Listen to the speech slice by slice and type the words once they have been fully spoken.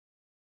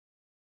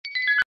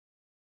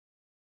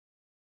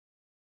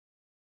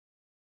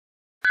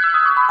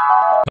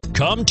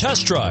Come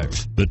test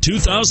drive the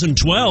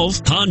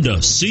 2012 Honda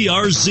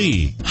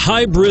CRZ.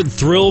 Hybrid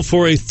thrill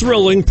for a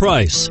thrilling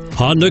price.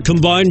 Honda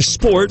combines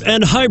sport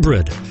and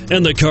hybrid,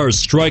 and the car's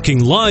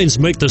striking lines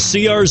make the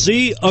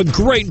CRZ a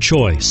great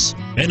choice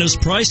and is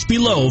priced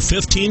below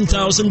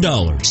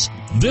 $15,000.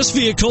 This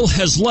vehicle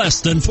has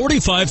less than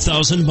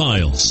 45,000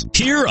 miles.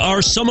 Here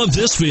are some of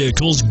this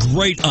vehicle's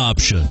great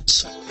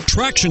options: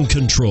 traction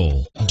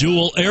control,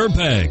 dual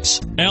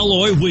airbags,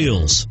 alloy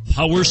wheels,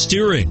 power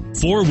steering,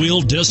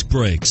 four-wheel disc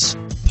brakes,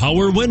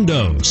 power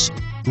windows,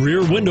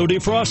 rear window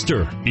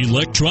defroster,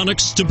 electronic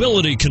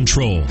stability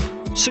control,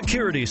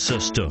 security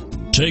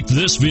system. Take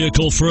this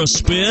vehicle for a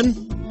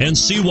spin and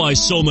see why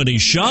so many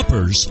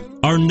shoppers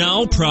are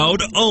now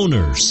proud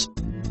owners.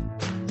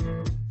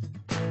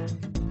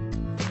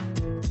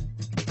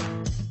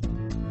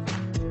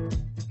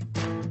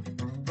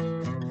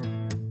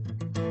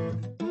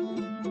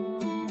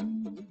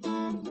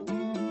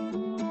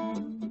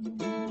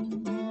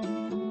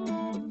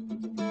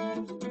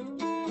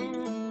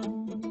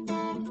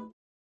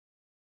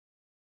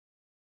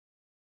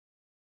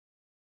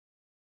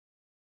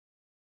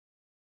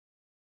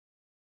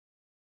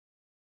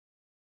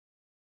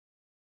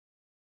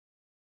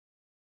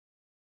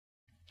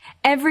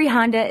 Every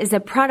Honda is a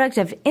product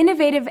of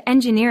innovative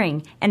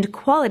engineering and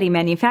quality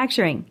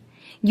manufacturing.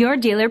 Your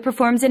dealer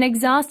performs an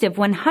exhaustive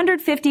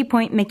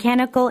 150-point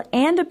mechanical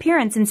and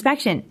appearance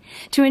inspection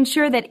to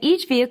ensure that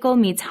each vehicle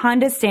meets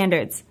Honda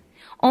standards.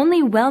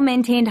 Only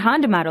well-maintained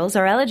Honda models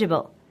are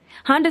eligible.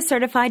 Honda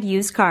certified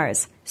used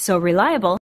cars, so reliable